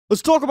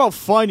Let's talk about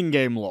fighting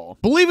game lore.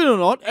 Believe it or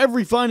not,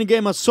 every fighting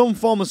game has some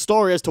form of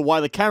story as to why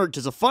the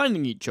characters are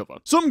fighting each other.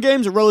 Some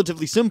games are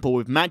relatively simple,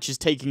 with matches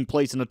taking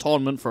place in a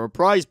tournament for a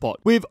prize pot,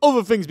 with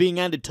other things being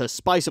added to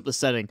spice up the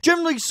setting.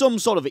 Generally some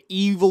sort of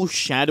evil,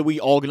 shadowy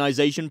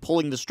organization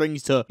pulling the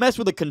strings to mess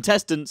with the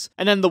contestants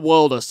and end the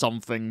world or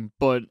something.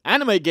 But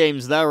anime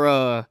games,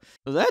 they're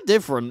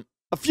different.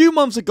 A few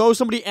months ago,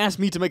 somebody asked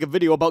me to make a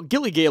video about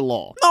Guilty Gear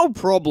lore. No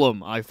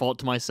problem, I thought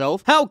to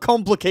myself. How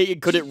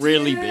complicated could it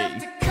really be?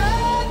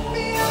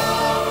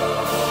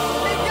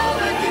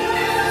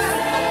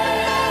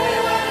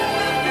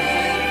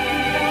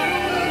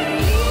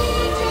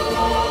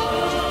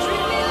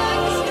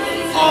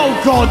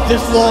 Oh god,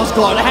 this lore's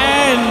got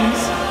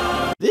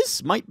hands!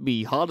 This might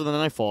be harder than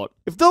I thought.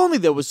 If only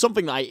there was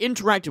something that I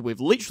interacted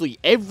with literally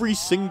every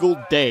single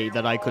day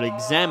that I could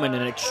examine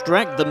and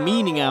extract the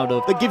meaning out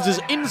of, that gives us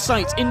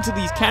insights into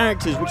these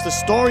characters which the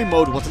story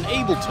mode wasn't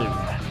able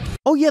to.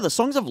 Oh yeah, the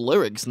songs have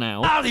lyrics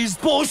now. All these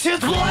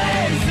bullshit's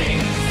blazing,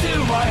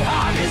 still my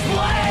heart is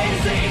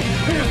blazing.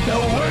 If the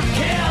word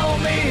kill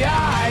me,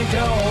 I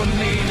don't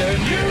need a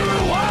new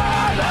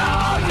one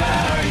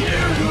under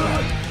you.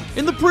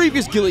 In the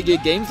previous Guilty Gear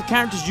games, the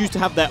characters used to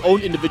have their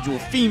own individual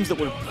themes that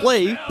would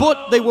play,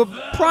 but they were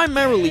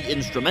primarily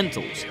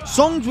instrumentals.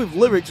 Songs with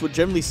lyrics were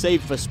generally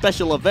saved for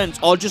special events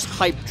or just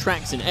hype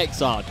tracks in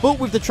Xrd. But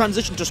with the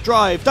transition to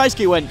Strive,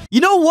 Daisuke went,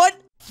 you know what?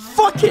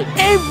 Fuck it!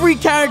 Every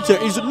character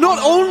is not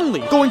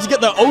only going to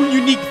get their own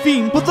unique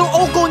theme, but they're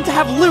all going to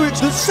have lyrics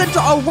that center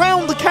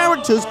around the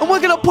characters, and we're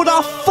gonna put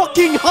our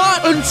fucking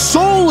heart and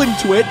soul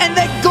into it, and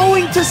they're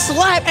going to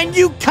slap, and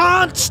you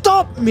can't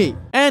stop me!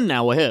 And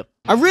now we're here.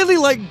 I really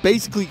like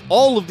basically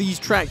all of these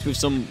tracks with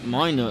some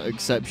minor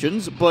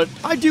exceptions, but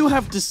I do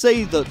have to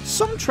say that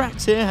some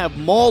tracks here have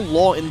more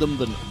lore in them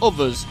than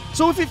others,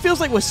 so if it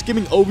feels like we're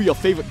skimming over your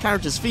favorite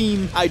character's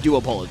theme, I do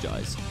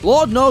apologize.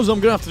 Lord knows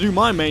I'm gonna have to do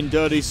my main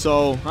dirty,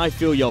 so I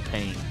feel your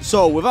pain.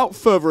 So without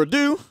further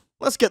ado,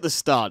 let's get this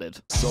started.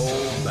 Soul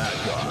that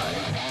guy.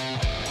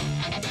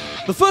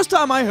 The first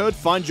time I heard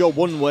Find Your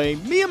One Way,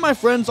 me and my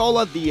friends all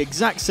had the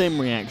exact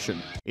same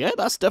reaction. Yeah,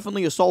 that's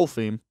definitely a Soul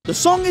theme. The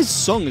song is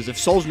sung as if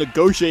Soul's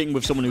negotiating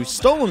with someone who's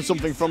stolen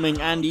something from him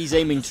and he's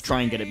aiming to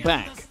try and get it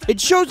back.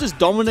 It shows his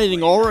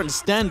dominating aura and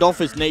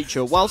standoffish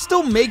nature while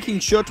still making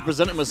sure to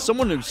present him as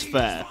someone who's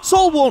fair.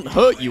 Soul won't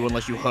hurt you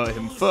unless you hurt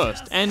him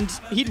first, and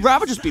he'd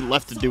rather just be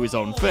left to do his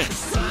own thing.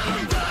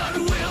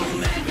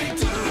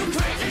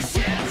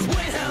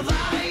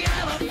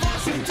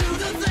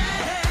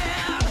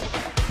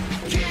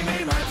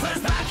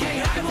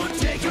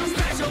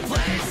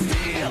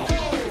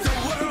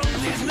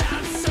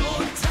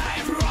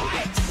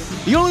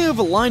 The only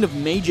other line of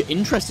major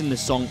interest in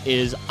this song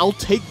is, I'll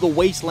take the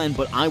wasteland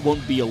but I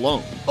won't be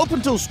alone. Up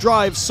until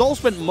Strive, Soul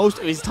spent most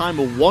of his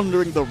time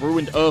wandering the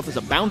ruined earth as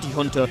a bounty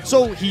hunter,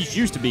 so he's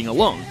used to being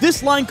alone.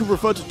 This line could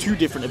refer to two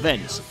different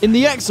events. In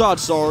the Xrd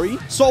story,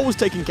 Soul was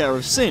taking care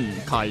of Sin,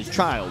 Kai's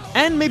child.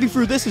 And maybe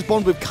through this his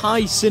bond with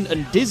Kai, Sin,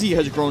 and Dizzy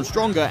has grown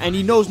stronger, and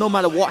he knows no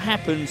matter what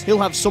happens, he'll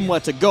have somewhere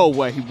to go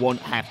where he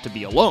won't have to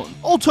be alone.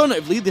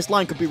 Alternatively, this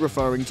line could be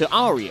referring to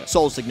Arya,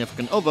 Soul's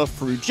significant other,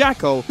 through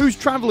Jako, who's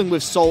traveling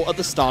with Soul at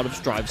the start of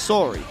Strive's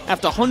story.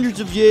 After hundreds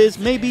of years,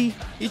 maybe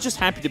he's just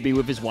happy to be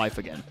with his wife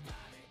again.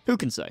 Who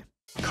can say?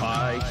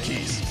 Kai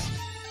Keys.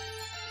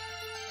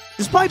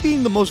 Despite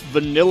being the most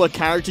vanilla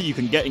character you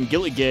can get in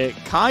Guilty Gear,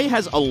 Kai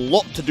has a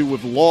lot to do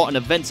with lore and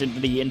events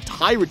in the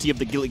entirety of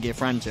the Guilty Gear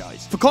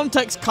franchise. For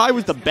context, Kai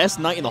was the best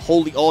knight in the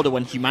Holy Order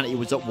when humanity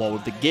was at war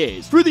with the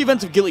Gears. Through the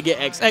events of Guilty Gear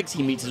XX,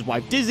 he meets his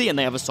wife Dizzy and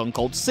they have a son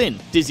called Sin.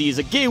 Dizzy is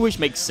a gear which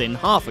makes Sin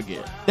half a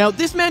gear. Now,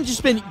 this man just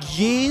spent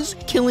years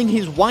killing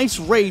his wife's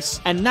race,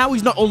 and now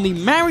he's not only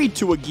married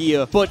to a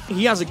gear, but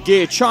he has a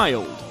gear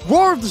child.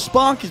 Roar of the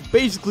Spark is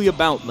basically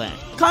about that.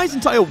 Kai's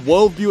entire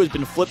worldview has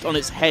been flipped on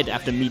its head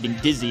after meeting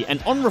Dizzy,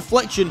 and on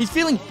reflection, he's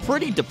feeling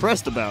pretty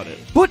depressed about it.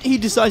 But he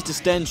decides to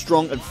stand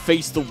strong and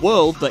face the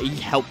world that he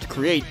helped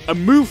create,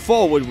 and move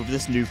forward with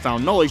this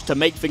newfound knowledge to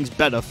make things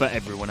better for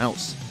everyone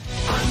else.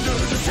 Under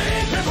the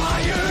same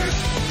empires,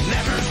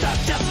 never stop,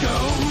 just go.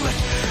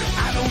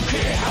 I don't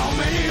care how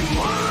many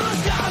more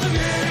gotta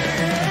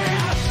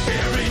get.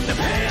 Here in the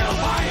pale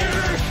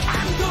fire,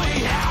 I'm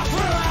going out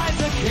where I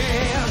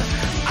can.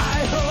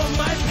 I hold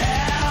my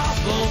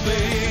path will be.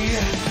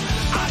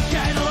 I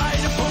can't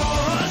light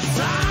for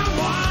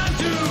someone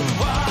to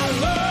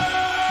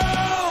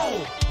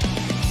follow.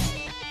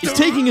 He's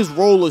taking his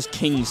role as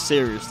king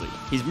seriously.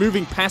 He's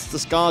moving past the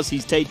scars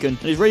he's taken, and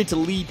he's ready to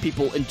lead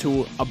people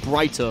into a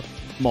brighter,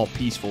 more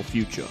peaceful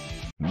future.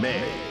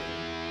 May.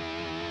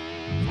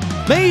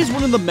 May is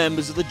one of the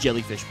members of the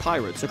Jellyfish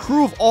Pirates, a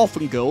crew of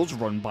orphan girls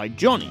run by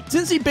Johnny.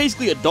 Since he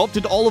basically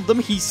adopted all of them,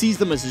 he sees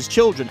them as his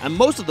children, and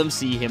most of them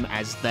see him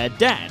as their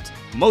dad.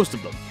 Most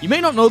of them. You may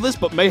not know this,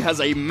 but May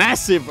has a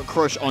massive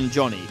crush on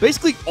Johnny.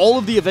 Basically, all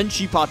of the events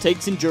she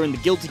partakes in during the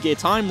Guilty Gear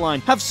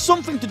timeline have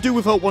something to do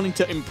with her wanting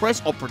to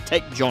impress or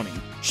protect Johnny.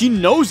 She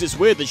knows it's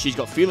weird that she's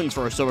got feelings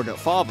for her surrogate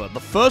father. The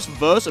first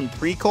verse and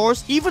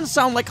pre-chorus even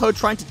sound like her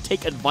trying to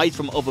take advice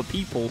from other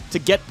people to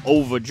get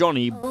over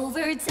Johnny.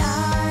 Over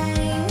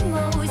time.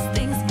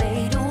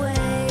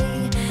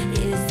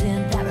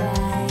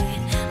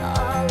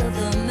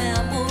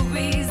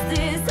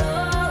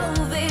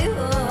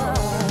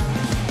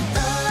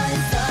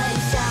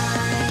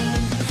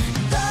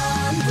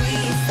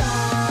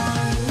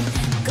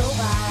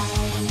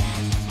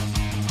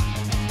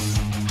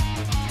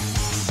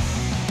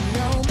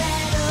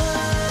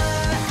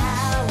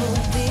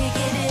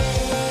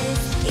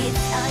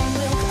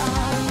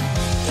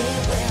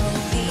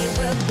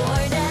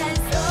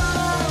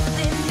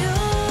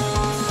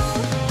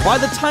 By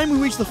the time we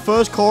reach the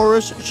first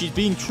chorus, she's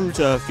being true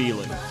to her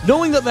feeling,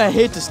 knowing that they're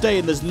here to stay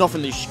and there's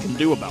nothing that she can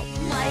do about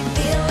it. My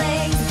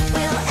feelings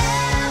will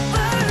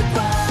ever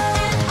grow,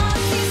 and I'll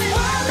keep it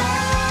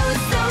hollow,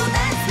 so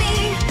that's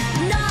me.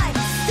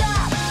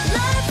 Non-stop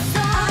love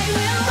song. I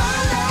will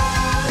follow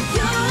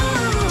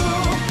you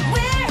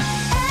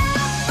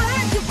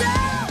wherever you go.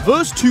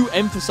 Verse 2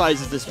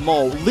 emphasizes this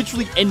more,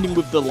 literally ending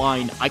with the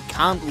line, "I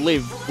can't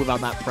live without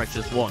that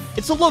precious one."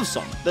 It's a love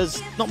song.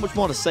 There's not much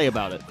more to say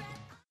about it.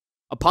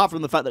 Apart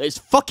from the fact that it's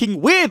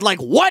fucking weird, like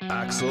what?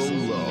 Axel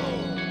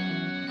Low.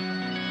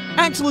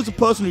 Axel is a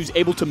person who's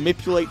able to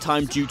manipulate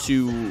time due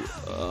to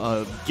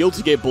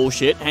Guilty Gear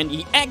bullshit, and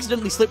he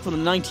accidentally slipped from the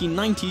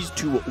 1990s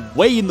to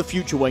way in the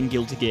future when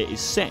Guilty Gear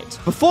is set.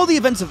 Before the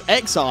events of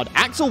Xrd,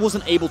 Axel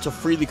wasn't able to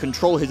freely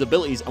control his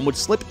abilities and would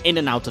slip in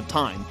and out of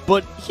time,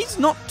 but he's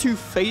not too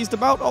phased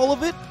about all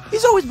of it.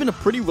 He's always been a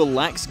pretty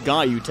relaxed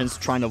guy who tends to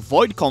try and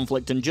avoid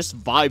conflict and just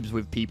vibes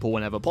with people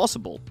whenever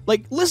possible.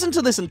 Like, listen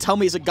to this and tell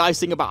me it's a guy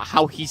singing about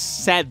how he's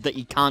sad that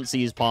he can't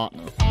see his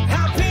partner.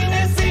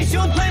 Happiness is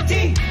your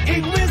plenty,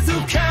 it will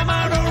soon come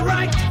out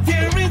alright.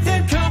 There is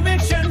a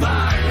conviction,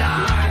 my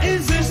life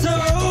is this so?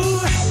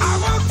 I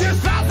walk this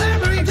path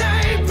every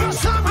day, but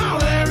somehow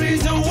there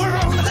is a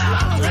world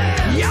out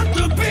there yet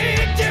to be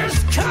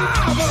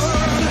discovered.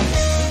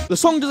 The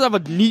song does have a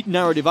neat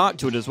narrative arc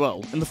to it as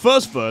well. In the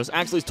first verse,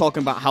 Axel is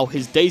talking about how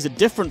his days are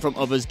different from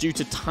others due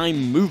to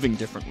time moving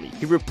differently.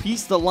 He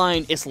repeats the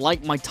line, "It's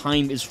like my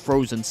time is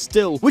frozen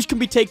still," which can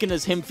be taken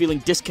as him feeling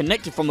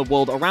disconnected from the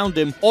world around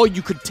him, or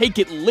you could take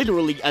it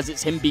literally as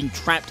it's him being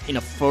trapped in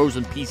a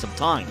frozen piece of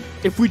time.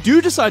 If we do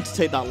decide to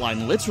take that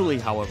line literally,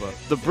 however,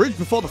 the bridge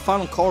before the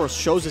final chorus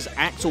shows us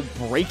Axel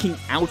breaking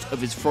out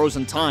of his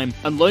frozen time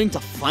and learning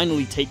to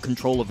finally take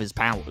control of his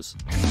powers.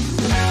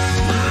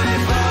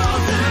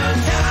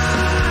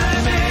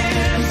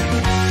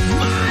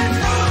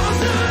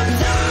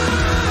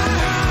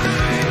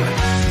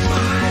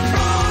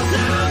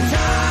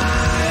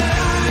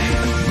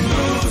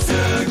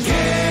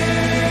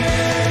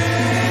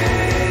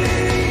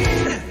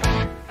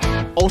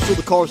 Also,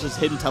 the chorus is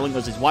him telling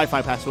us his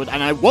Wi-Fi password,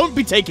 and I won't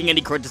be taking any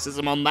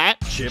criticism on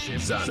that. Chipp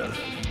Zato.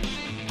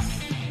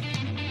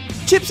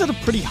 Chipp's had a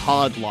pretty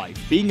hard life,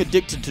 being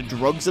addicted to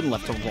drugs and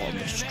left to rot on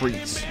the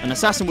streets. An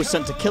assassin was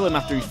sent to kill him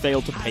after he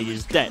failed to pay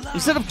his debt.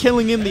 Instead of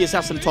killing him, the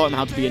assassin taught him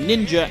how to be a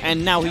ninja,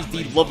 and now he's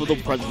the lovable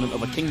president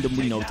of a kingdom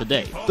we know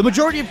today. The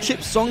majority of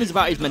Chipp's song is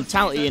about his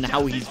mentality and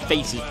how he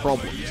faces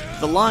problems.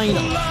 The line,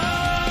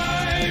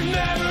 Life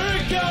never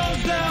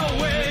goes the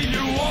way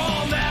you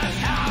want, that's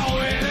how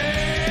it is.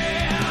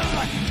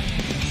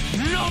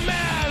 No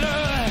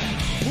matter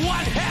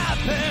what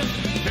happens,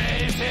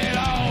 face it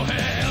all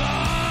head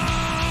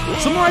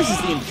on. summarizes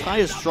the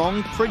entire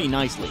song pretty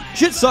nicely.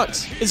 Shit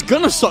sucks. It's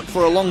gonna suck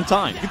for a long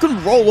time. You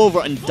can roll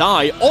over and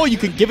die, or you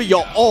can give it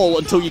your all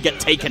until you get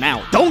taken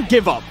out. Don't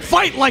give up.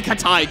 Fight like a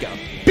tiger.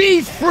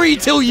 Be free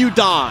till you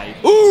die.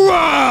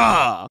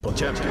 Hoorah!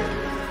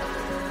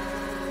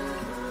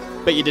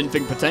 Bet you didn't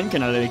think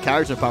Potemkin had any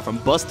character apart from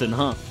busting,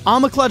 huh?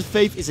 Armor-Clad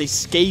Faith is a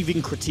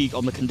scathing critique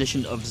on the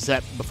condition of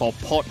Zepp before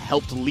Pot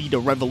helped lead a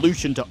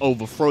revolution to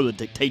overthrow the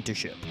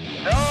dictatorship.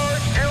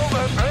 Those still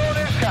the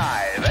burning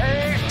sky,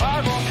 they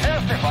fight will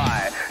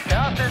testify.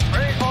 Justice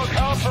brings more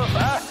counsels,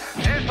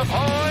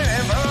 disappoint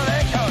and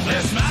burning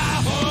Let's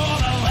smile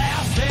for the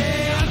last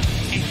stand.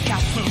 It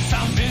got through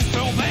something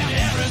so bad.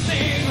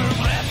 Everything her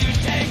breath you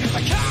take is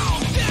a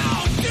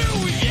countdown to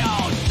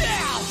your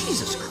death.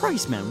 Jesus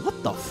Christ, man,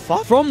 what the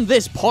fuck? From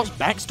this, Pot's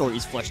backstory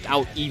is fleshed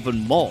out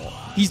even more.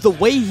 He's the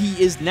way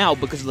he is now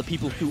because of the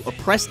people who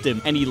oppressed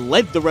him, and he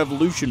led the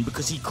revolution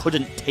because he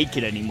couldn't take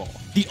it anymore.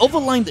 The other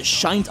line that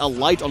shines a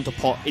light onto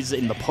Pot is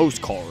in the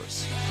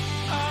post-chorus.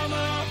 I'm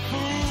a fool.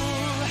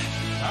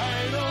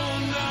 I know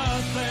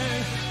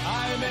nothing.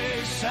 I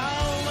may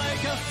sound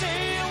like a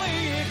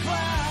silly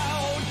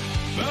clown,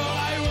 but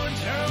I won't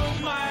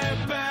turn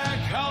my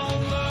back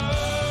on life.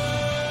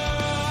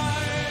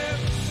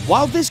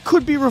 While this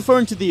could be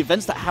referring to the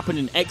events that happened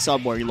in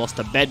Xrd where he lost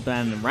to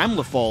Bedman and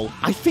Ramlethal,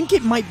 I think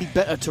it might be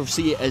better to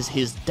see it as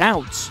his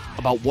doubts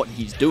about what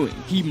he's doing.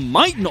 He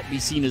might not be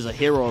seen as a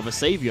hero or a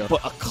savior,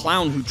 but a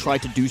clown who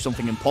tried to do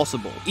something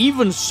impossible.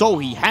 Even so,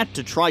 he had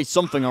to try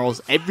something or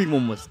else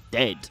everyone was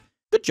dead.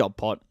 Good job,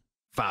 Pot.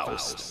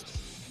 Faust.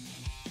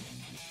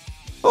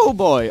 Oh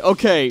boy,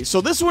 okay, so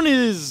this one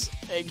is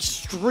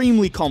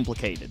extremely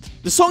complicated.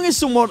 The song is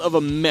somewhat of a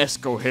mess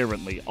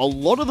coherently. A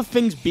lot of the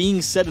things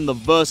being said in the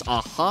verse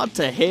are hard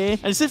to hear,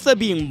 and it's as if they're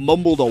being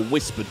mumbled or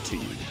whispered to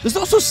you. There's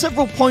also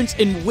several points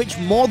in which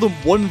more than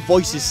one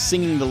voice is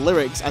singing the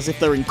lyrics as if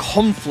they're in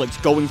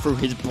conflict going through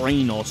his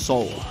brain or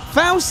soul.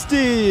 Faust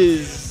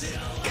is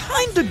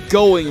kinda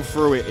going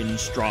through it in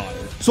stride.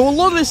 So a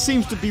lot of this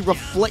seems to be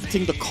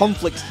reflecting the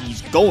conflicts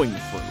he's going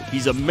through.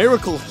 He's a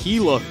miracle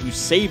healer who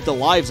saved the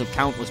lives of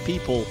countless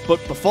people, but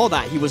before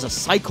that he was a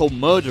psycho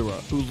murderer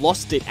who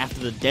lost it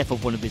after the death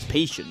of one of his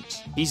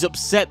patients. He's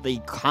upset that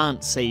he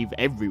can't save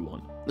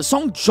everyone. The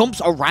song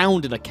jumps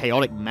around in a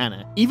chaotic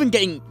manner, even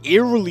getting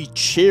eerily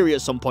cheery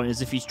at some point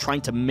as if he's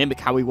trying to mimic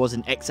how he was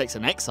in XX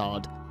and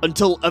Xrd,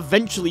 until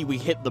eventually we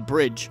hit the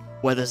bridge,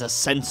 where there's a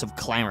sense of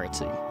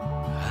clarity.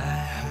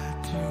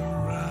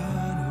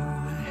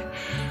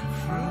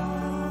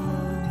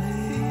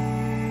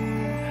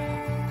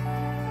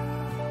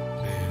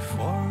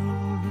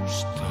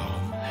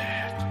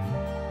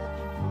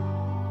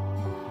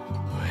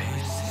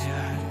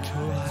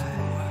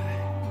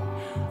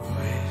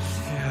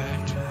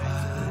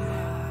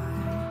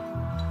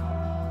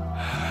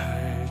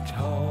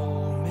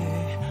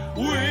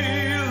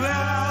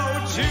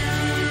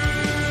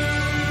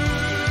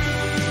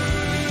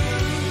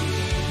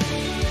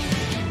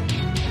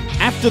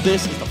 After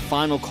this is the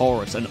final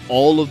chorus, and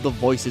all of the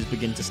voices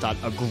begin to start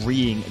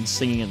agreeing and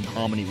singing in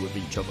harmony with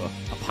each other.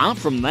 Apart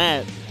from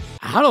that,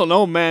 I don't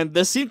know, man.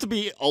 There seems to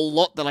be a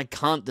lot that I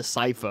can't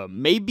decipher.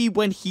 Maybe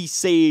when he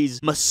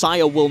says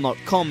Messiah will not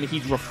come,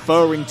 he's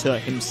referring to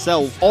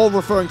himself, or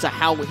referring to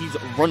how he's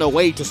run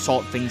away to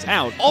sort things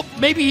out. Or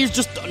maybe he's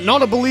just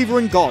not a believer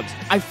in God.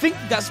 I think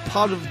that's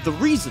part of the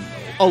reason,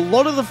 though. A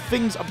lot of the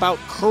things about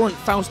current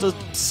Faust are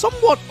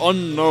somewhat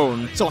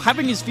unknown, so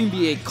having his theme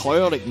be a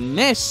chaotic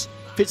mess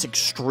fits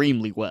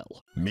extremely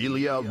well.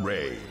 Millia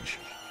Rage.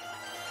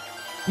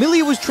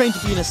 Millia was trained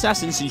to be an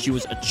assassin since she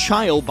was a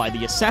child by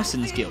the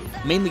Assassin's Guild,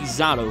 mainly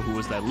Zato, who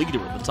was their leader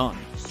at the time.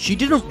 She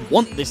didn't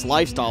want this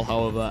lifestyle,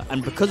 however,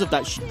 and because of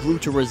that she grew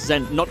to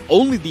resent not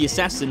only the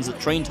assassins that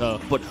trained her,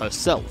 but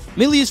herself.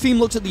 Millia's theme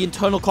looks at the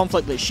internal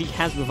conflict that she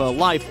has with her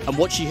life and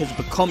what she has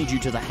become due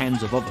to the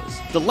hands of others.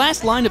 The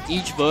last line of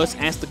each verse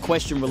asks the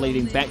question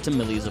relating back to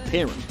Millia's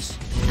appearance.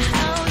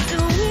 How do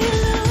we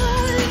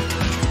learn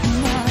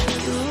not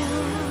to?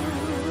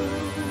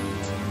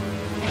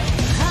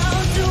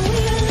 How do we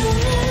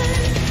learn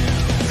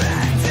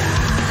back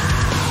down?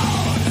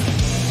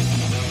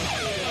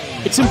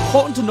 It's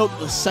important to note that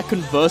the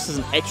second verse is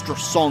an extra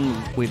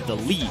song with the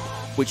lead,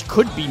 which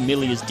could be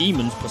Millia's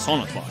demons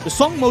personified. The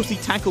song mostly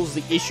tackles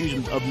the issues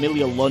of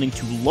Millia learning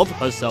to love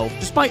herself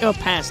despite her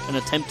past and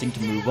attempting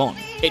to move on.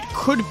 It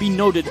could be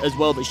noted as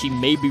well that she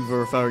may be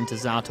referring to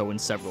Zato in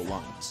several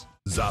lines.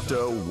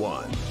 Zato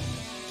 1.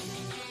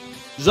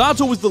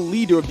 Zato was the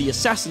leader of the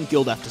Assassin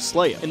Guild after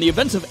Slayer. In the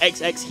events of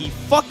XX, he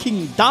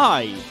fucking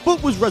died,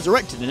 but was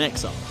resurrected in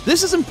exile.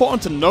 This is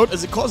important to note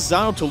as it caused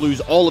Zato to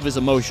lose all of his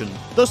emotion,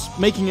 thus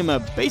making him a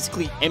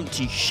basically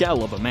empty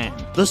shell of a man.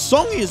 The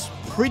song is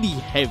pretty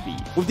heavy,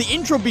 with the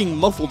intro being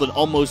muffled and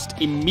almost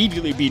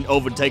immediately being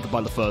overtaken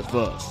by the first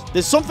verse.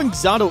 There's something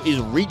Zato is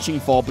reaching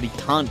for, but he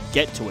can't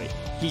get to it.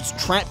 He's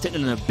trapped in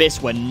an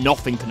abyss where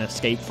nothing can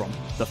escape from.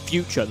 The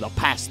future, the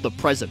past, the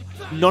present.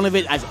 None of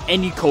it has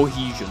any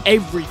cohesion.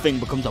 Everything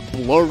becomes a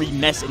blurry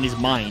mess in his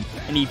mind,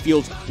 and he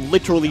feels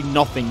literally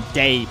nothing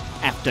day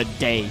after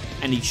day,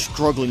 and he's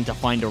struggling to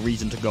find a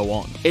reason to go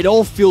on. It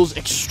all feels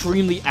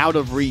extremely out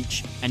of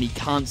reach, and he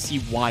can't see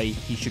why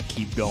he should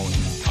keep going.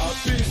 A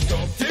piece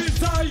of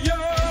desire,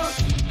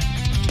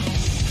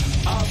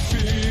 a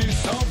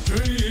piece of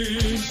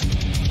dream.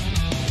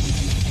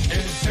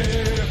 Is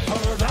it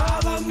put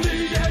out on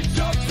the edge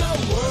of the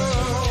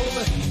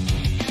world?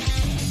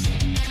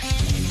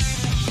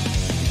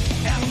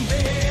 And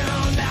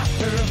then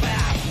after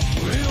that,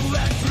 will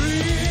that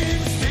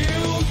dream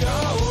still go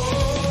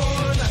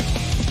on?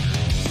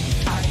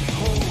 I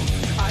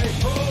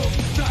hope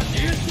that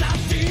it's not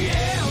the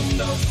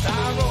end of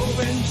sorrow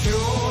and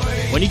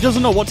joy. When he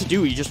doesn't know what to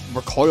do, he just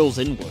recoils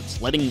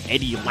inwards, letting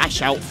Eddie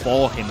lash out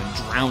for him and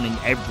drowning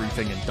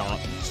everything in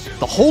darkness.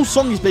 The whole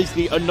song is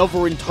basically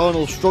another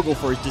internal struggle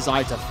for his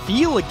desire to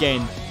feel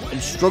again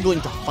and struggling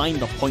to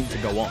find a point to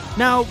go on.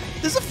 Now,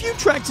 there's a few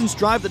tracks in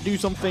Strive that do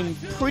something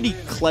pretty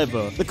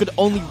clever that could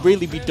only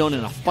really be done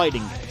in a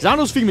fighting game.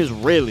 Zato's theme is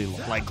really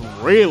long, like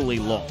really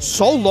long.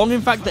 So long,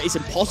 in fact, that it's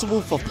impossible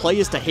for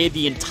players to hear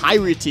the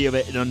entirety of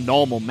it in a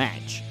normal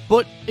match.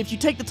 But if you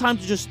take the time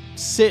to just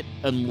sit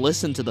and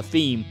listen to the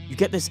theme, you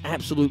get this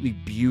absolutely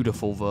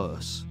beautiful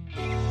verse.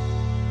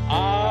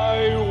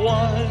 I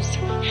once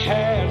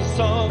had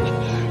some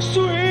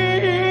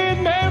sweet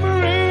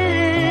memories.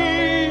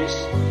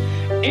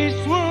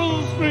 Each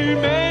world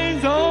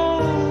remains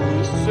all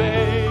the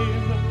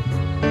same.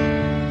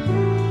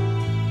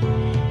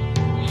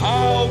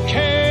 How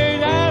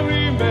can I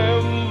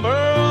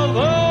remember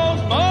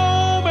those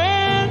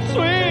moments,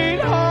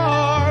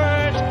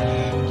 sweetheart?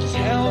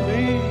 Tell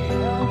me.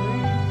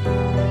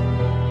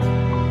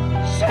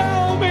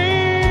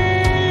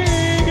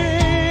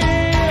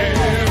 If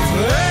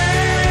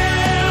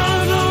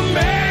there's a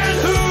man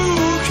who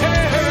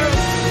can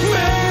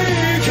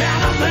make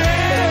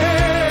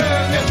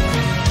anything,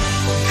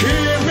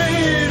 give me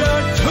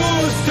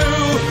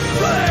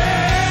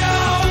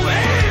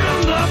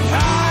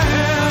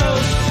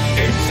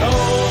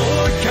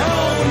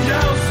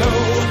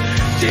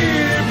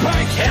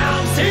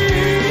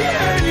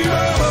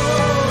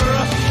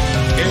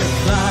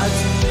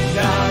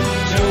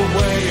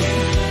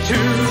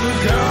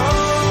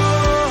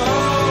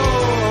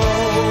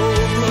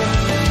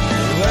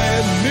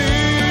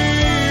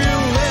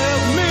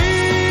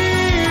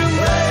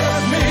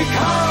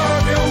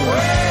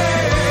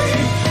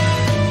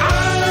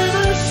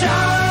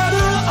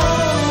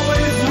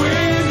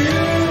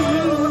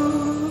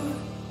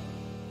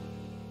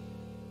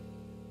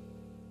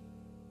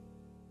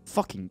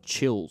Fucking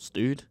chills,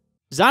 dude.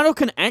 Zato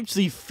can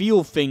actually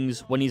feel things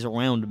when he's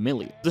around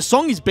Millia. The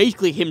song is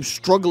basically him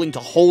struggling to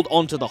hold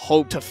on to the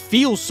hope to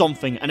feel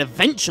something, and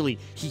eventually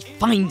he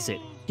finds it.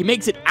 He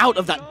makes it out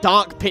of that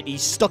dark pit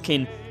he's stuck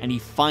in, and he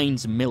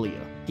finds Millia.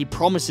 He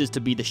promises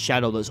to be the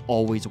shadow that's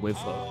always with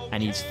her,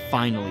 and he's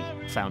finally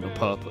found a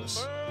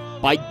purpose.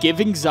 By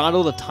giving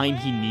Zato the time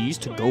he needs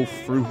to go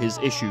through his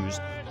issues,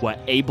 we're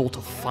able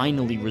to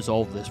finally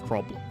resolve this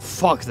problem.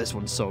 Fuck, this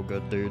one's so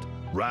good, dude.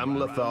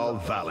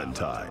 Ramlethal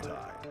Valentine.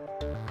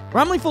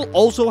 Ramlethal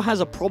also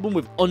has a problem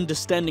with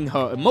understanding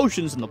her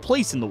emotions and the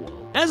place in the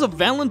world. As a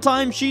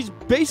Valentine, she's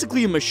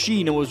basically a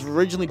machine and was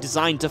originally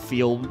designed to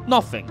feel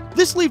nothing.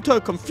 This left her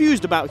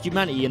confused about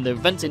humanity, and the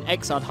events in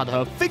Exile had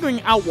her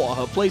figuring out what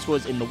her place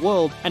was in the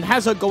world, and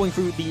has her going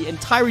through the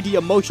entirety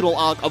emotional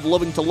arc of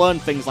loving to learn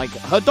things like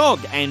her dog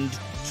and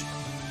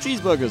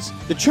cheeseburgers.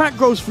 The track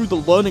goes through the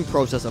learning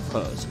process of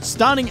hers,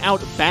 starting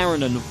out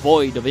barren and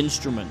void of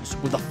instruments,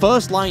 with the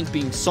first lines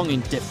being sung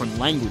in different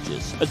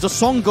languages. As the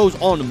song goes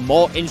on,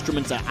 more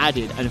instruments are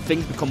added and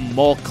things become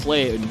more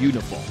clear and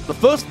uniform. The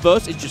first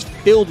verse is just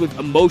filled with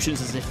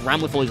emotions as if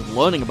Ramlethal is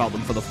learning about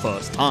them for the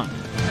first time.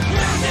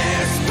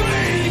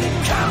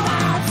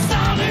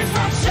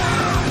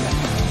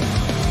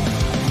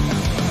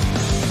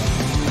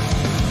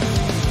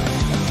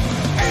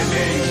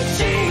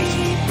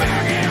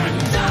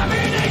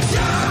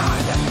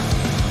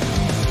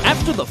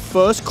 After the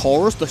first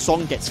chorus, the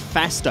song gets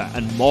faster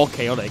and more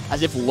chaotic,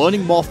 as if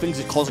learning more things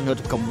is causing her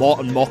to become more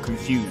and more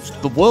confused.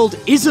 The world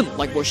isn't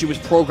like what she was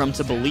programmed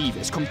to believe,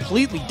 it's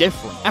completely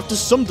different. After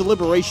some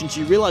deliberation,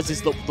 she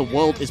realizes that the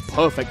world is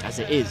perfect as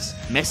it is,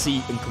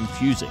 messy and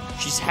confusing.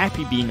 She's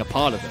happy being a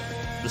part of it.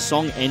 The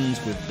song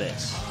ends with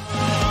this.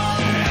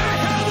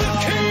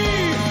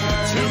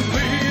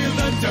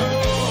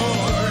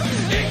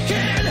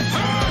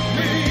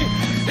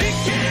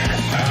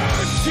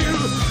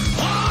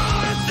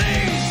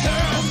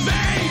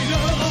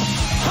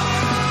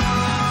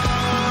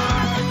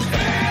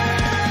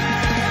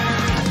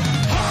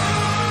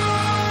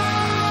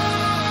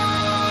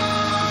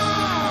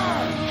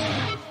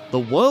 The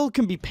world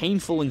can be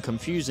painful and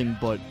confusing,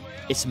 but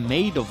it's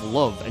made of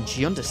love, and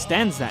she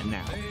understands that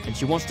now, and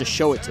she wants to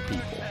show it to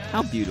people.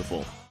 How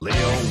beautiful. Leo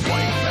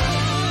Whiteman.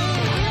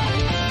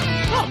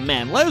 Oh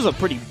man, Leo's a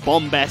pretty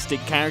bombastic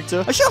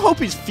character. I sure hope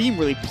his theme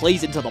really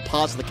plays into the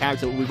parts of the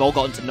character that we've all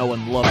gotten to know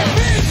and love.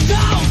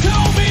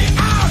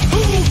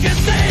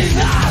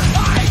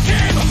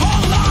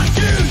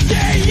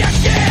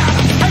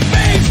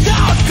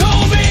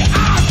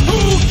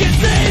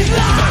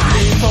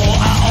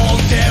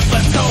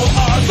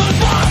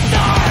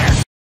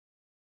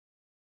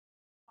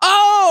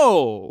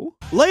 Oh!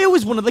 Leo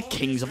is one of the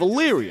kings of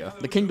Illyria,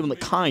 the kingdom that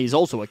Kai is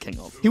also a king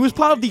of. He was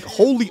part of the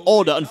Holy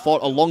Order and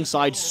fought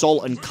alongside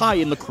Sol and Kai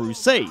in the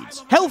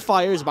Crusades.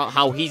 Hellfire is about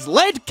how he's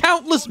led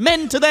countless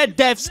men to their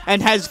deaths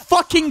and has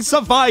fucking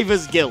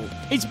Survivors Guild.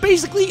 It's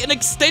basically an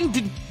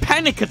extended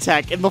panic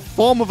attack in the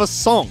form of a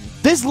song.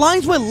 There's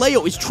lines where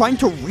Leo is trying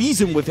to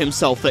reason with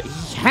himself that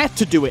he had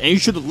to do it and he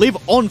should live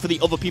on for the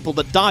other people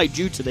that died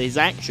due to his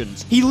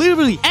actions. He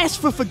literally asks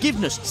for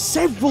forgiveness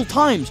several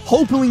times,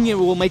 hoping it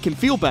will make him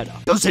feel better.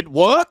 Does it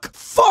work?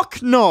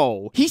 Fuck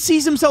no! He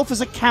sees himself as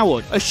a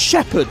coward, a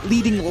shepherd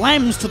leading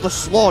lambs to the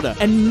slaughter,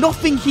 and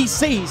nothing he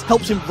says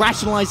helps him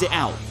rationalize it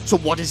out. So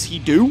what does he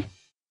do?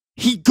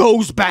 He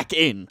goes back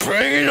in.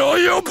 Bring it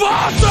on your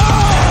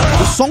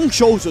bastard! The song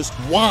shows us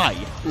why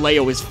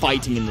Leo is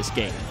fighting in this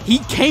game. He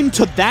came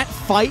to that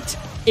fight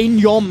in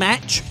your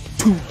match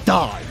to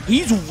die.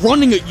 He's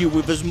running at you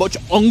with as much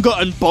unga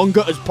and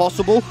bunga as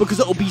possible because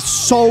it'll be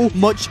so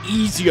much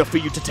easier for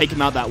you to take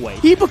him out that way.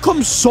 He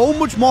becomes so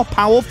much more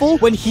powerful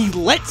when he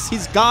lets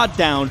his guard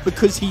down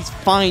because he's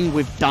fine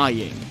with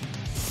dying.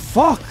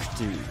 Fuck,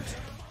 dude.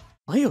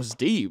 Leo's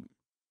deep.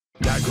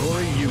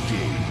 Nagori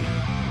Yuki.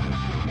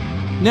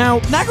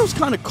 Now, Nago's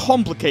kind of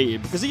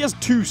complicated because he has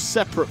two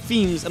separate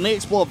themes and they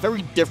explore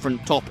very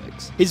different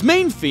topics. His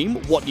main theme,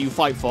 What Do You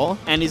Fight For?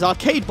 And his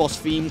arcade boss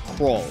theme,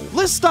 Crawl.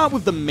 Let's start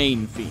with the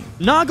main theme.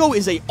 Nago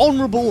is a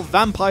honorable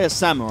vampire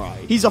samurai.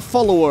 He's a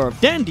follower of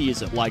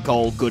dandyism, like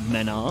all good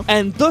men are,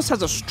 and thus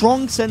has a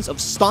strong sense of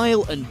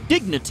style and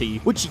dignity,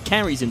 which he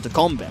carries into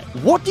combat.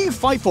 What Do You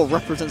Fight For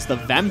represents the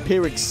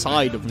vampiric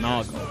side of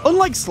Nago.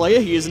 Unlike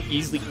Slayer, he isn't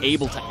easily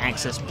able to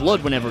access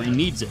blood whenever he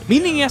needs it,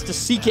 meaning he has to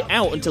seek it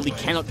out until he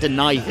cannot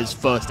deny his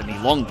thirst any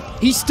longer.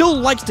 He still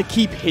likes to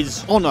keep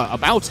his honor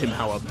about him,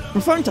 however,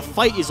 preferring to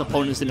fight his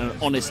opponents in an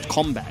honest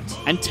combat,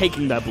 and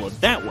taking their blood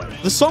that way.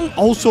 The song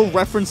also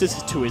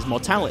references to his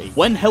mortality.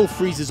 When hell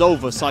freezes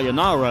over,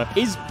 Sayonara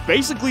is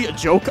basically a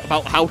joke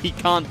about how he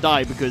can't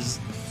die because,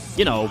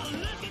 you know,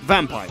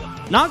 vampire.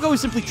 Nago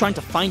is simply trying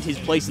to find his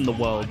place in the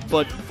world,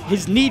 but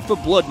his need for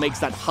blood makes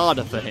that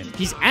harder for him.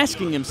 He's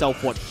asking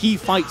himself what he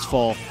fights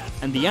for,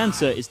 and the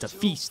answer is to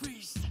feast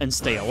and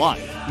stay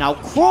alive. Now,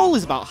 Crawl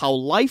is about how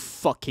life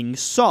fucking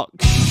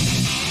sucks.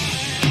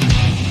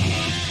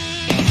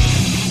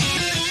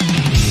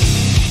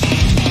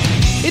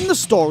 In the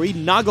story,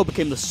 Nago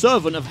became the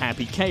servant of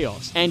Happy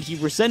Chaos, and he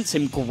resents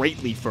him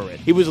greatly for it.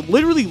 He was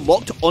literally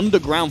locked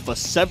underground for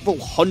several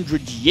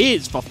hundred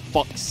years, for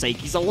fuck's sake.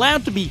 He's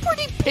allowed to be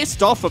pretty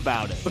pissed off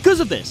about it. Because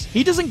of this,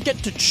 he doesn't get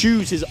to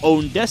choose his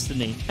own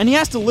destiny, and he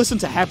has to listen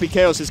to Happy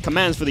Chaos'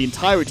 commands for the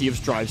entirety of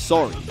Strive's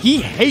story.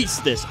 He hates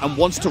this and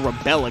wants to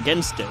rebel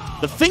against it.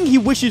 The thing he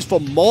wishes for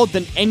more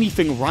than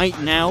anything right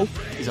now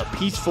is a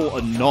peaceful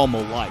and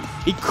normal life.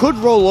 He could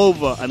roll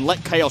over and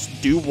let Chaos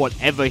do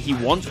whatever he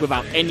wants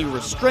without any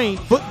restraint,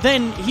 but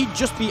then he'd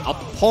just be a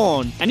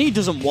pawn, and he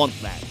doesn't want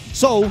that.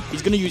 So,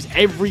 he's gonna use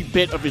every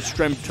bit of his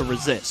strength to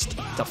resist,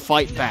 to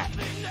fight back.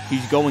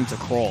 He's going to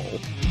crawl. The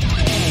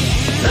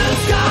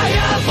sky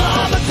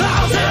above the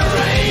clouds and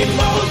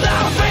rainbows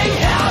now fake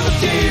has a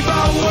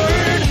deeper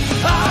word.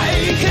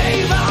 I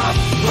gave up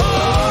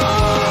hope,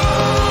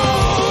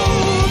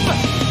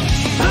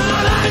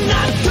 but I'm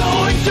not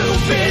going to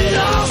be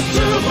lost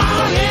to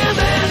my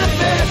heaven if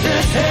this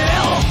is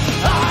hell.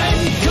 I'm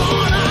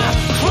gonna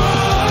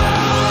crawl.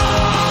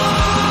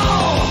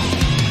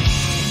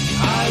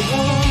 I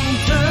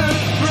want the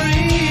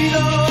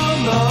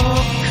freedom of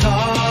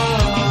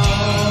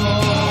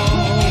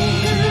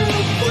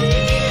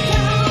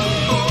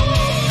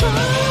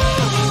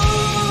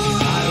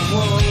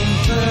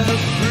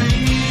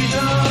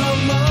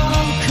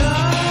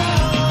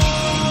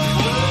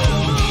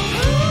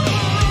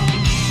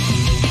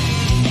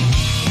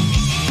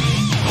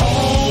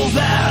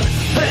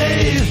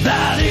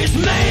that is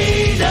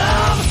made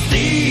of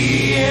steel.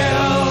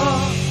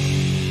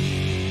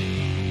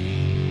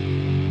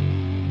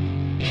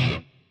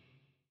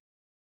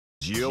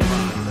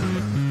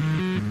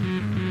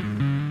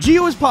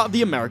 Geo is part of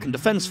the American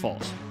Defense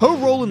Force. Her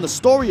role in the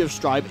story of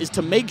Strive is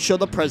to make sure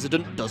the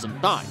president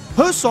doesn't die.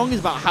 Her song is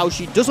about how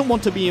she doesn't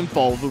want to be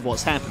involved with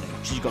what's happening.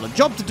 She's got a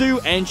job to do,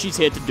 and she's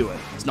here to do it.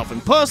 It's nothing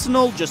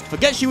personal, just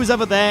forget she was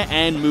ever there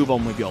and move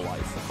on with your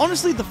life.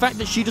 Honestly, the fact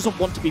that she doesn't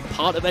want to be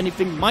part of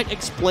anything might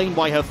explain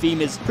why her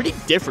theme is pretty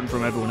different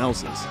from everyone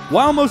else's.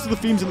 While most of the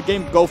themes in the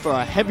game go for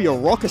a heavier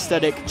rock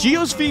aesthetic,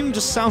 Geo's theme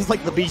just sounds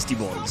like the Beastie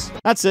Boys.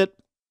 That's it.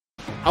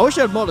 I wish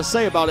I had more to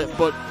say about it,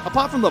 but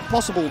apart from the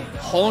possible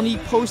horny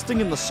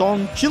posting in the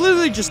song, she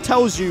literally just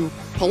tells you,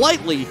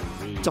 politely,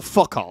 to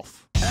fuck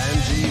off.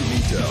 Anji.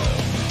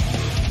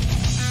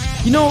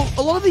 You know,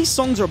 a lot of these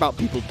songs are about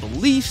people's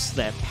beliefs,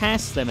 their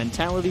past, their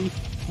mentality.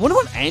 I wonder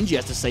what Anji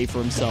has to say for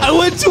himself. I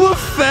went to a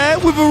fair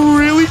with a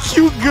really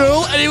cute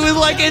girl, and it was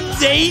like a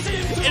date,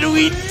 and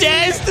we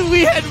danced, and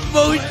we had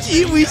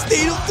mochi, and we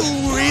stayed up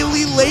till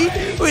really late,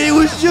 when it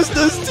was just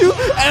us two,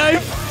 and I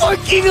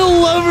fucking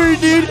love her,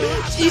 dude.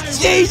 She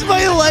changed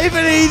my life,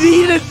 and I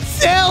need to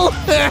tell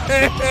her.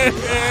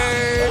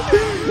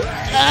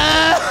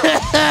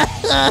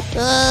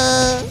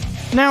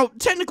 Now,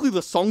 technically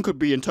the song could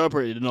be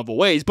interpreted in other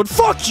ways, but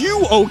fuck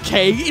you,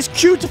 okay? It's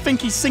cute to think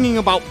he's singing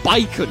about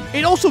Baiken.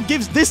 It also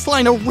gives this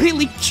line a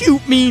really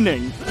cute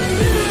meaning.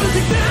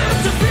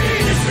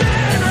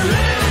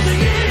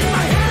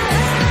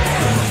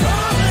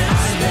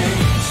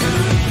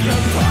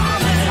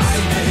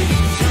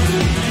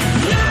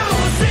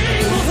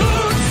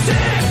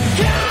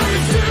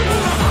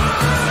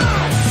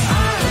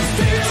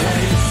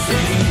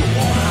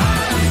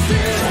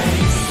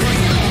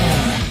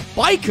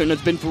 Baiken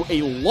has been through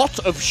a lot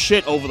of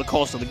shit over the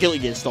course of the Guilty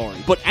Gear story,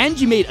 but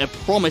Anji made a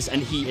promise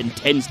and he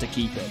intends to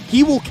keep it.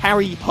 He will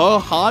carry her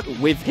heart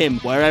with him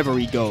wherever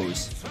he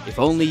goes. If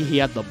only he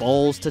had the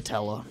balls to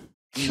tell her.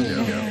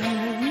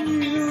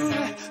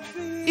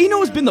 Ino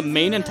has been the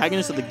main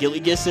antagonist of the Guilty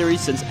Gear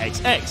series since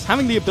XX,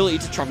 having the ability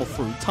to travel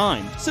through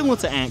time, similar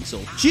to Axel.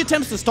 She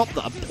attempts to stop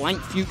the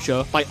blank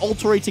future by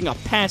altering a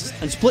past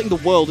and splitting the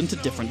world into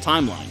different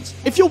timelines.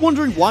 If you're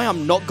wondering why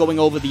I'm not going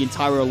over the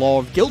entire lore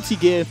of Guilty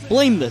Gear,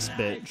 blame this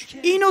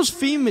bitch. Ino's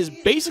theme is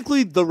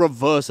basically the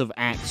reverse of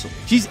Axel.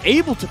 She's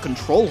able to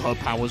control her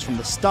powers from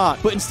the start,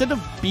 but instead of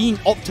being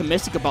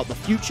optimistic about the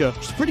future,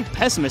 she's pretty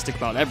pessimistic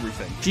about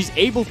everything. She's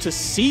able to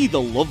see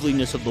the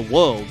loveliness of the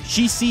world.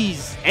 She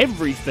sees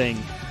everything,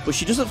 but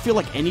she doesn't feel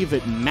like any of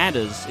it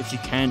matters if she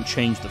can't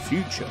change the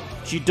future.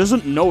 She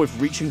doesn't know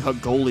if reaching her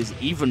goal is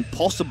even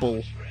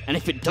possible, and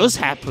if it does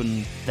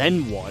happen,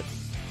 then what?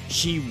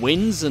 She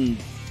wins and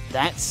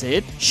that's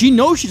it? She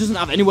knows she doesn't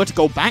have anywhere to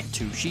go back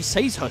to. She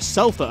says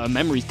herself that her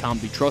memories can't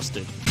be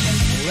trusted.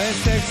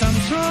 Let's take some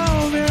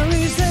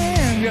strawberries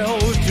and go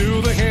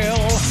to the hill.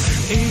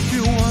 If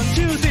you want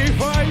to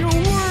defy your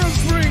world,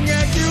 spring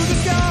at you the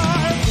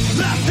sky.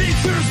 The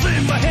pictures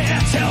in my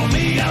head tell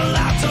me a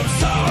lot of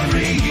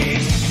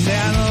stories.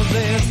 None of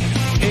this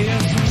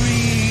is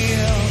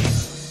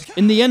real.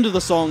 In the end of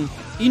the song,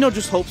 Ino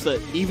just hopes that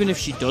even if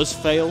she does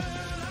fail,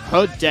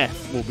 her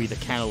death will be the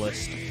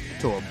catalyst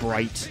to a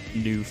bright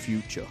new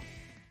future.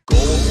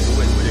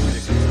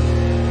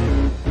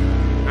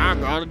 I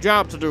got a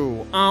job to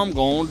do. I'm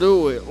gonna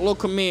do it.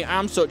 Look at me,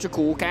 I'm such a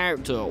cool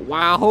character.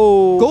 Wow.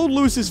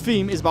 GoldLewis's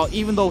theme is about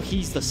even though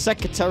he's the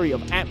Secretary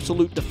of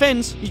Absolute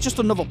Defense, he's just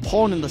another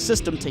pawn in the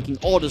system taking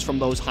orders from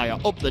those higher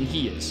up than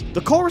he is.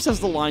 The chorus has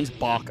the lines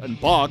bark and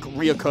bark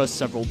reoccur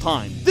several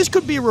times. This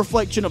could be a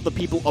reflection of the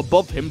people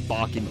above him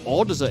barking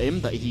orders at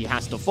him that he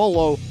has to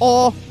follow,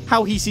 or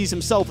how he sees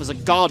himself as a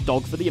guard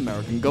dog for the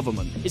American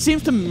government. It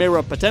seems to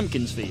mirror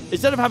Potemkin's theme.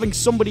 Instead of having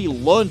somebody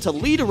learn to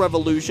lead a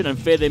revolution and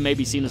fear they may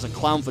be seen as a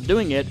clown for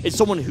doing it, it's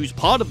someone who's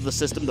part of the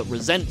system that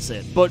resents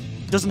it, but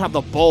doesn't have the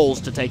balls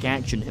to take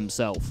action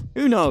himself.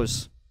 Who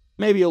knows?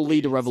 Maybe he'll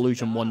lead a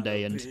revolution one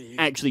day and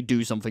actually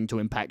do something to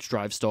impact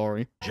Strive's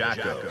story.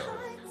 Jacko.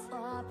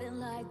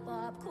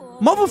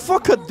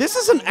 Motherfucker, this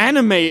is an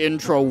anime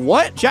intro.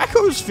 What?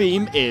 Jacko's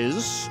theme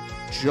is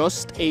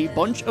just a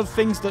bunch of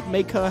things that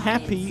make her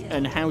happy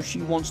and how she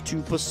wants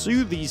to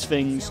pursue these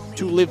things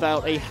to live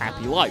out a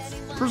happy life.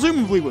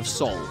 Presumably with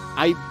Soul.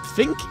 I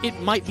think it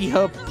might be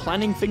her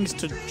planning things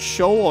to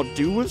show or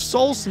do with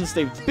Soul since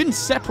they've been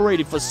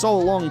separated for so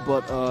long,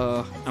 but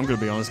I'm gonna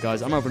be honest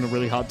guys, I'm having a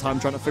really hard time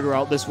trying to figure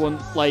out this one.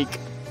 Like,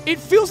 it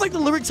feels like the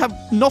lyrics have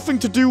nothing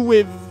to do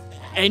with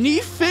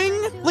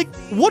anything? Like,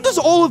 what does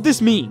all of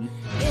this mean?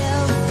 If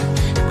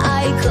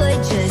I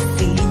could just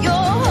see your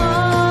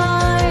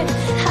heart,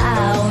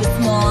 how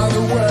small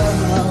the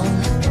world.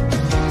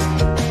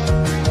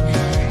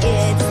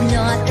 It's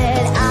not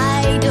that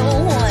I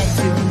don't want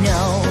to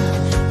know.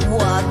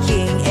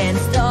 Walking and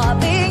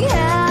stopping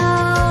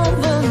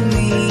have a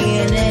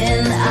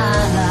meaning.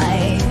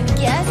 I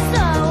guess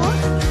so.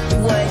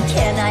 What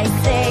can I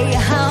say?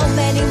 How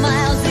many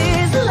miles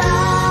is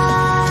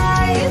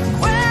life?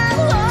 Well,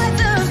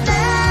 lots of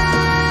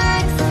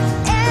facts,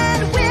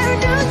 and we're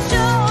just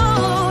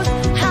shows.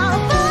 How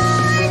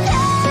far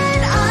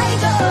can I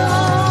go?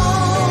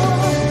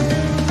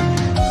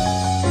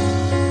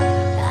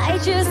 I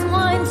just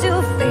want to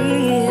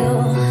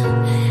feel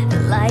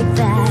like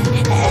that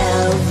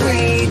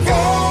every day.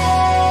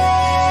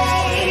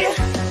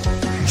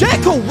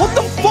 Jacko, what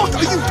the fuck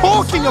are you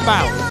talking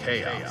about?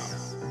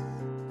 Chaos.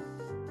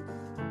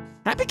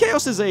 Happy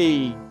Chaos is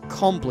a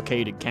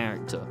complicated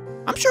character.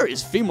 I'm sure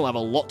his theme will have a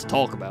lot to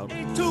talk about.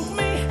 It took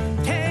me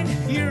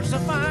 10 years to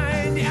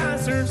find the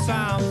answer to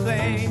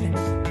something.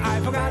 I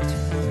forgot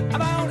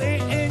about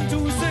it in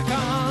 2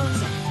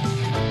 seconds.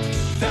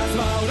 That's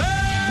about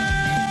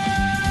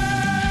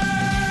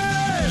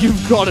it.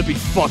 You've got to be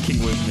fucking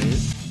with me.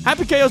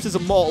 Happy Chaos is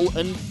immortal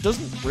and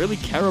doesn't really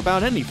care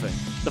about anything.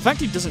 The fact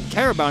he doesn't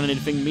care about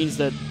anything means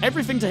that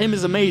everything to him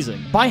is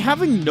amazing. By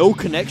having no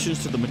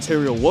connections to the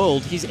material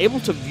world, he's able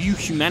to view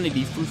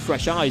humanity through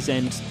fresh eyes,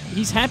 and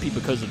he's happy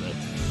because of it.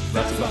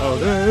 That's about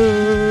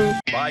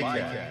it.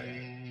 Baiken.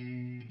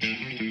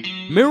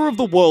 Mirror of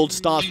the World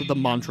starts with the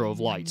Mantra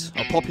of Light,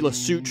 a popular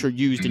sutra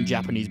used in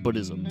Japanese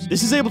Buddhism.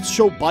 This is able to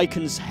show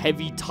Baiken's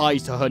heavy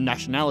ties to her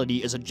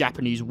nationality as a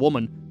Japanese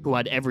woman who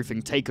had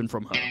everything taken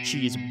from her.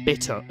 She is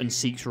bitter and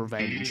seeks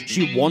revenge.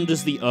 She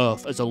wanders the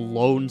earth as a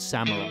lone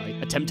samurai,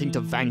 attempting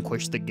to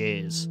vanquish the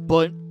gears.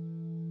 But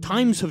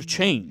times have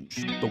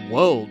changed, the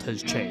world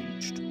has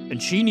changed, and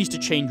she needs to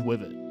change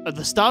with it. At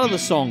the start of the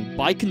song,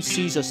 Baiken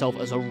sees herself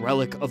as a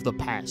relic of the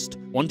past,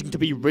 wanting to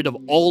be rid of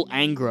all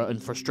anger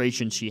and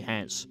frustration she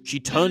has. She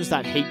turns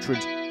that hatred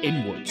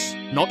inwards,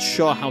 not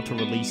sure how to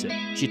release it.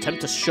 She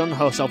attempts to shun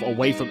herself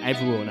away from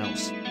everyone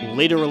else,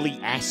 literally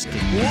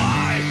asking,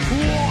 Why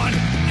won't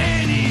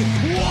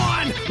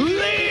anyone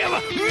leave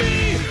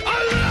me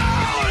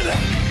alone?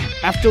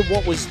 After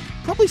what was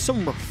probably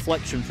some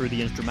reflection through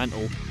the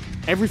instrumental,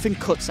 everything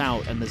cuts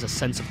out and there's a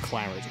sense of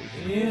clarity.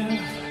 If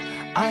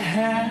I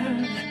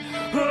had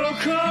a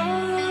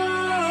comrade,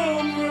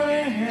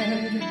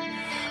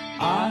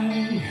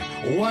 I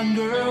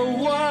wonder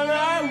what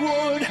I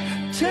would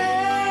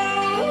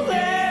tell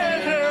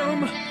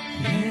them.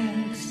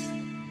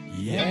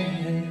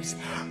 Yes,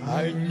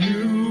 I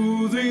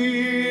knew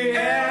the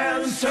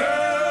answer.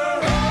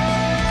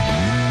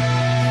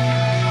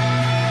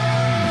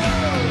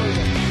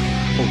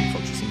 Holy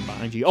fuck, she's singing about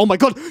Anji. Oh my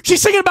god,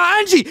 she's singing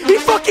about Anji! He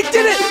fucking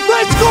did it!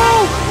 Let's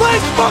go!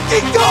 Let's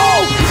fucking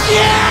go!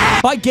 Yeah!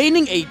 By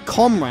gaining a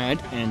comrade,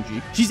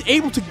 Anji, she's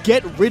able to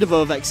get rid of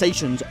her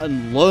vexations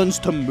and learns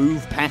to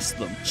move past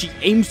them. She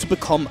aims to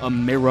become a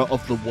mirror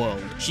of the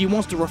world. She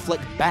wants to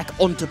reflect back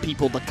onto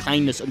people the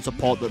kindness and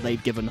support that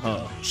they've given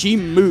her. She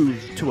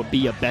moves to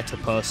be a better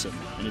person,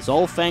 and it's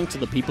all thanks to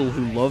the people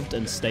who loved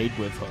and stayed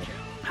with her.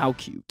 How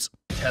cute.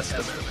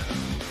 Testament.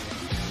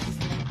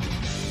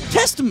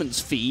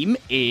 Testament's theme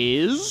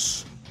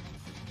is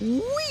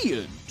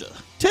weird.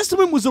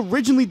 Testament was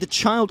originally the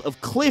child of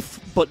Cliff,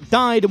 but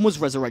died and was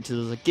resurrected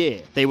as a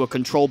gear. They were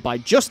controlled by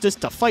Justice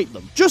to fight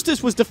them.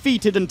 Justice was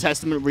defeated and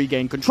Testament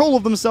regained control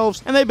of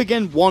themselves, and they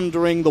began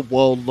wandering the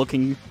world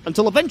looking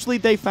until eventually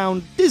they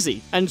found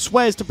Dizzy, and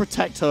swears to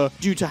protect her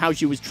due to how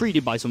she was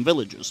treated by some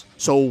villagers.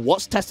 So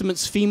what's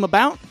Testament's theme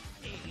about?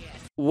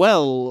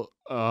 Well,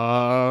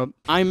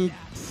 I'm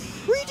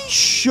pretty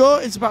Sure,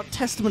 it's about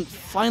Testament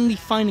finally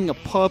finding a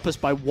purpose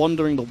by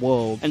wandering the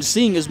world and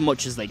seeing as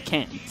much as they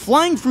can,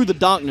 flying through the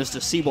darkness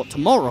to see what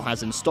tomorrow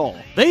has in store.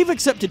 They've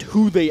accepted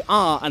who they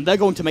are, and they're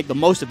going to make the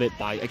most of it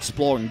by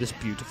exploring this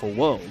beautiful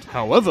world.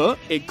 However,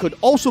 it could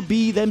also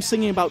be them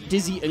singing about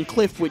Dizzy and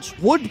Cliff, which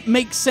would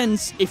make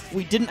sense if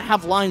we didn't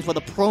have lines where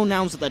the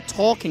pronouns that they're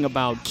talking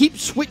about keep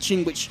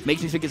switching, which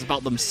makes me think it's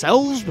about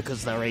themselves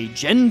because they're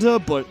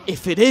agender, but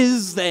if it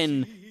is,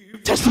 then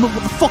Testament,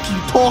 what the fuck are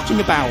you talking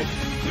about?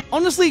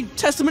 Honestly,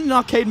 Testament in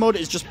arcade mode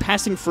is just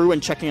passing through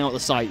and checking out the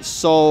site,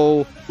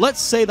 so let's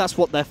say that's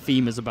what their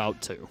theme is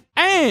about too.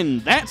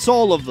 And that's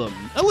all of them,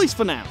 at least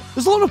for now.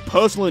 There's a lot of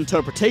personal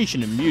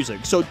interpretation in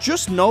music, so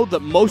just know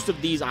that most of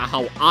these are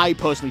how I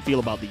personally feel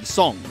about these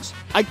songs.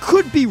 I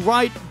could be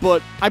right,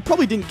 but I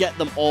probably didn't get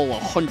them all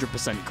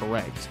 100%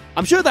 correct.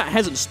 I'm sure that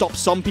hasn't stopped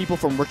some people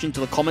from rushing to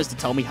the comments to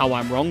tell me how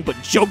I'm wrong, but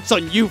joke's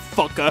on you,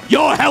 fucker.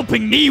 You're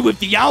helping me with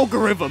the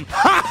algorithm.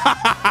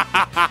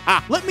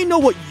 Let me know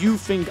what you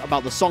think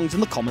about the songs in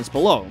the comments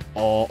below,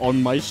 or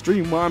on my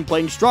stream where I'm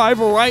playing Strive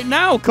right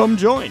now. Come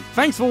join.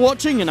 Thanks for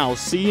watching, and I'll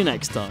see you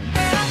next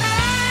time.